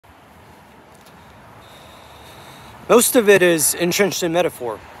Most of it is entrenched in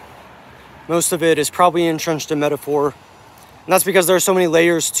metaphor. Most of it is probably entrenched in metaphor. And that's because there are so many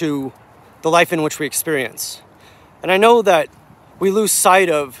layers to the life in which we experience. And I know that we lose sight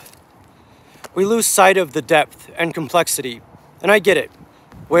of the depth and complexity. And I get it.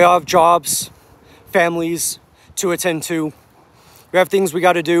 We all have jobs, families to attend to. We have things we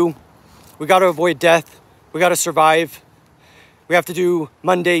got to do. We got to avoid death. We got to survive. We have to do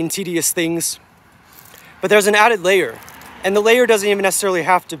mundane, tedious things. But there's an added layer. And the layer doesn't even necessarily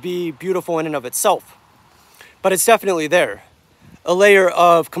have to be beautiful in and of itself. But it's definitely there. A layer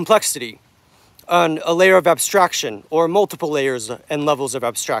of complexity. A layer of abstraction, or multiple layers and levels of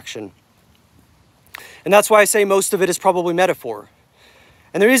abstraction. And that's why I say most of it is probably metaphor.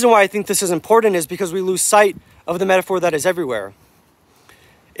 And the reason why I think this is important is because we lose sight of the metaphor that is everywhere.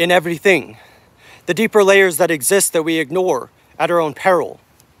 In everything. The deeper layers that exist that we ignore at our own peril.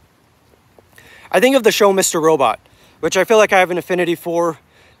 I think of the show Mr. Robot, which I feel like I have an affinity for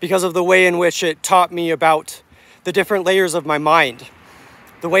because of the way in which it taught me about the different layers of my mind.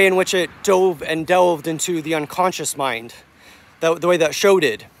 The way in which it dove and delved into the unconscious mind. The way that show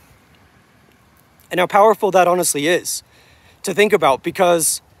did. And how powerful that honestly is to think about,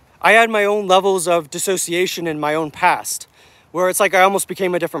 because I had my own levels of dissociation in my own past, where it's like I almost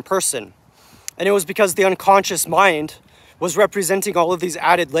became a different person. And it was because the unconscious mind was representing all of these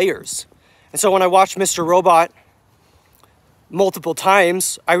added layers. And so when I watched Mr. Robot multiple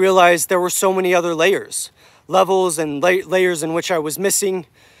times, I realized there were so many other layers, levels and layers in which I was missing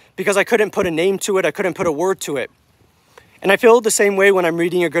because I couldn't put a name to it, I couldn't put a word to it. And I feel the same way when I'm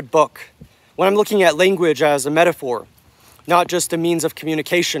reading a good book, when I'm looking at language as a metaphor, not just a means of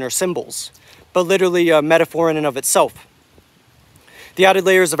communication or symbols, but literally a metaphor in and of itself. The added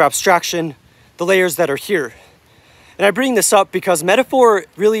layers of abstraction, the layers that are here. And I bring this up because metaphor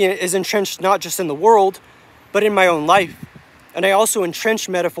really is entrenched not just in the world, but in my own life. And I also entrench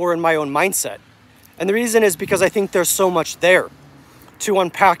metaphor in my own mindset. And the reason is because I think there's so much there to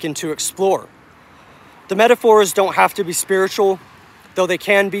unpack and to explore. The metaphors don't have to be spiritual, though they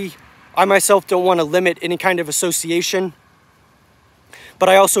can be. I myself don't want to limit any kind of association, but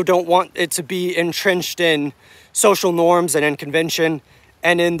I also don't want it to be entrenched in social norms and in convention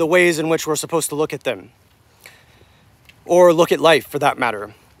and in the ways in which we're supposed to look at them. Or look at life, for that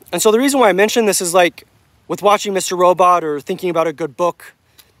matter. And so the reason why I mention this is like, with watching Mr. Robot or thinking about a good book,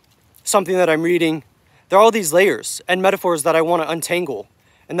 something that I'm reading, there are all these layers and metaphors that I want to untangle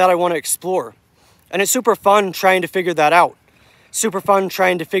and that I want to explore. And it's super fun trying to figure that out. Super fun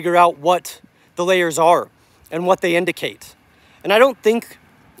trying to figure out what the layers are and what they indicate. And I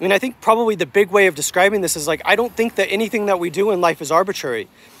think probably the big way of describing this is like, I don't think that anything that we do in life is arbitrary.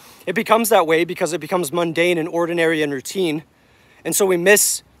 It becomes that way because it becomes mundane and ordinary and routine. And so we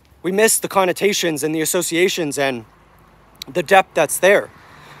miss the connotations and the associations and the depth that's there.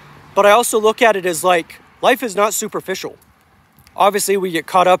 But I also look at it as like, life is not superficial. Obviously, we get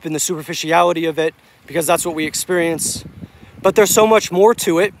caught up in the superficiality of it because that's what we experience. But there's so much more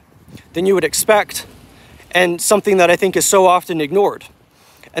to it than you would expect, and something that I think is so often ignored.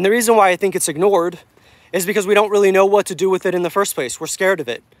 And the reason why I think it's ignored is because we don't really know what to do with it in the first place. We're scared of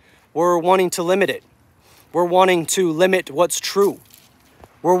it. We're wanting to limit it. We're wanting to limit what's true.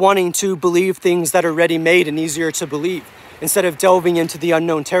 We're wanting to believe things that are ready-made and easier to believe instead of delving into the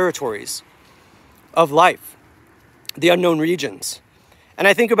unknown territories of life, the unknown regions. And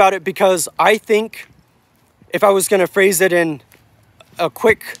I think about it because I think if I was going to phrase it in a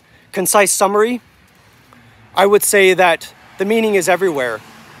quick, concise summary, I would say that the meaning is everywhere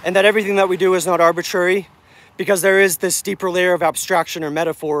and that everything that we do is not arbitrary because there is this deeper layer of abstraction or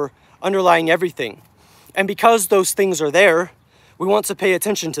metaphor underlying everything. And because those things are there, we want to pay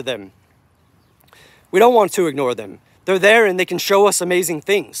attention to them. We don't want to ignore them. They're there and they can show us amazing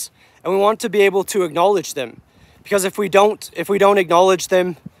things. And we want to be able to acknowledge them. Because if we don't acknowledge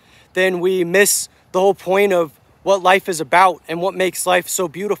them, then we miss the whole point of what life is about and what makes life so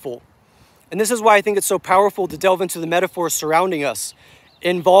beautiful. And this is why I think it's so powerful to delve into the metaphors surrounding us,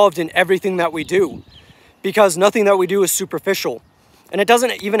 involved in everything that we do. Because nothing that we do is superficial. And it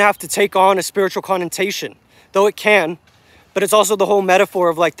doesn't even have to take on a spiritual connotation, though it can. But it's also the whole metaphor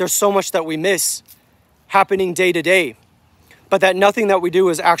of like, there's so much that we miss happening day to day, but that nothing that we do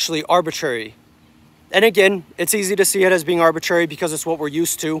is actually arbitrary. And again, it's easy to see it as being arbitrary because it's what we're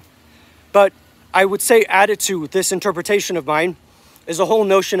used to. But I would say added to this interpretation of mine is a whole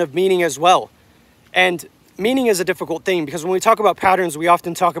notion of meaning as well. And meaning is a difficult thing because when we talk about patterns, we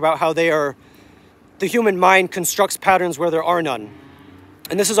often talk about how the human mind constructs patterns where there are none.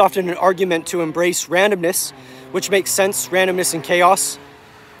 And this is often an argument to embrace randomness, which makes sense, randomness and chaos.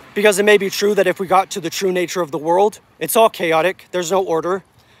 Because it may be true that if we got to the true nature of the world, it's all chaotic. There's no order.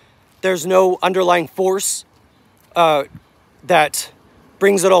 There's no underlying force that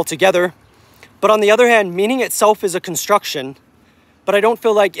brings it all together. But on the other hand, meaning itself is a construction, but I don't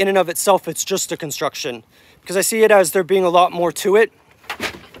feel like in and of itself it's just a construction, because I see it as there being a lot more to it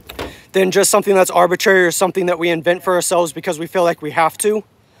than just something that's arbitrary or something that we invent for ourselves because we feel like we have to,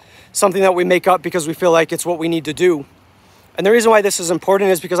 something that we make up because we feel like it's what we need to do. And the reason why this is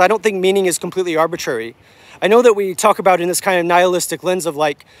important is because I don't think meaning is completely arbitrary. I know that we talk about in this kind of nihilistic lens of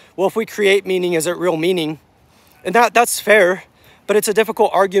like, well, if we create meaning, is it real meaning? And that's fair, but it's a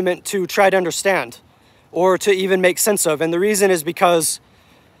difficult argument to try to understand or to even make sense of. And the reason is because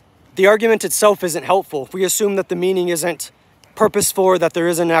the argument itself isn't helpful. If we assume that the meaning isn't purposeful, that there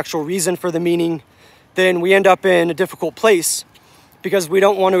isn't an actual reason for the meaning, then we end up in a difficult place because we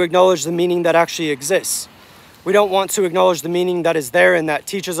don't want to acknowledge the meaning that actually exists. We don't want to acknowledge the meaning that is there and that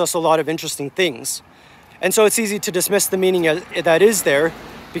teaches us a lot of interesting things. And so it's easy to dismiss the meaning that is there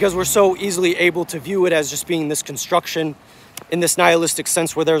because we're so easily able to view it as just being this construction in this nihilistic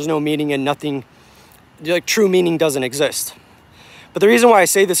sense where there's no meaning and nothing, like true meaning doesn't exist. But the reason why I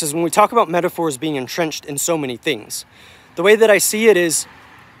say this is when we talk about metaphors being entrenched in so many things, the way that I see it is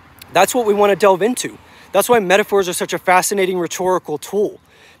that's what we want to delve into. That's why metaphors are such a fascinating rhetorical tool,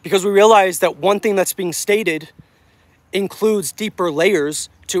 because we realize that one thing that's being stated includes deeper layers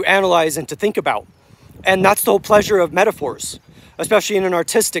to analyze and to think about. And that's the whole pleasure of metaphors, especially in an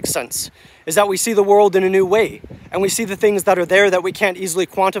artistic sense, is that we see the world in a new way, and we see the things that are there that we can't easily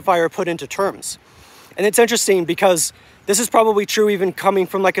quantify or put into terms. And it's interesting because this is probably true even coming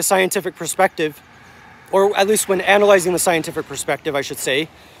from like a scientific perspective, or at least when analyzing the scientific perspective, I should say,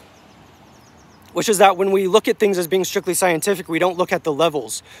 which is that when we look at things as being strictly scientific, we don't look at the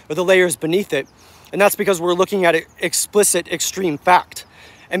levels or the layers beneath it. And that's because we're looking at explicit extreme fact.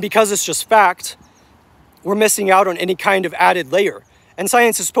 And because it's just fact, we're missing out on any kind of added layer. And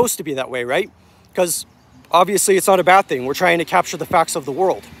science is supposed to be that way, right? Because obviously it's not a bad thing. We're trying to capture the facts of the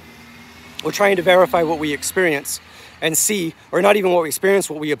world. We're trying to verify what we experience and see, or not even what we experience,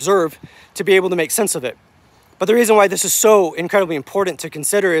 what we observe, to be able to make sense of it. But the reason why this is so incredibly important to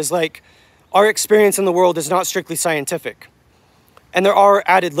consider is like, our experience in the world is not strictly scientific. And there are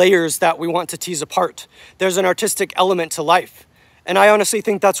added layers that we want to tease apart. There's an artistic element to life. And I honestly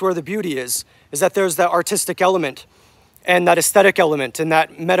think that's where the beauty is that there's that artistic element and that aesthetic element and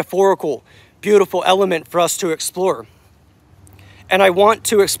that metaphorical, beautiful element for us to explore. And I want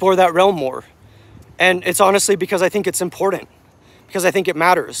to explore that realm more. And it's honestly because I think it's important, because I think it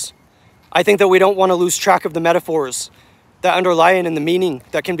matters. I think that we don't want to lose track of the metaphors that underlie it and the meaning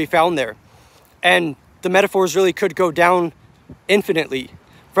that can be found there. And the metaphors really could go down infinitely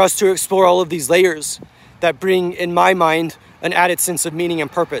for us to explore all of these layers that bring, in my mind, an added sense of meaning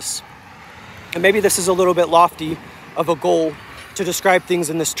and purpose. And maybe this is a little bit lofty of a goal to describe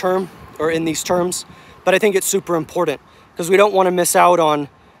things in this term or in these terms, but I think it's super important because we don't want to miss out on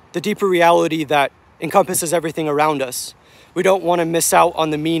the deeper reality that encompasses everything around us. We don't want to miss out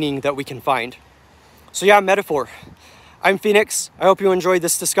on the meaning that we can find. So yeah, metaphor. I'm Phoenix. I hope you enjoyed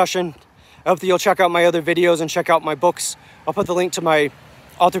this discussion. I hope that you'll check out my other videos and check out my books. I'll put the link to my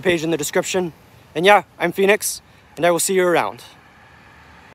author page in the description. And yeah, I'm Phoenix, and I will see you around.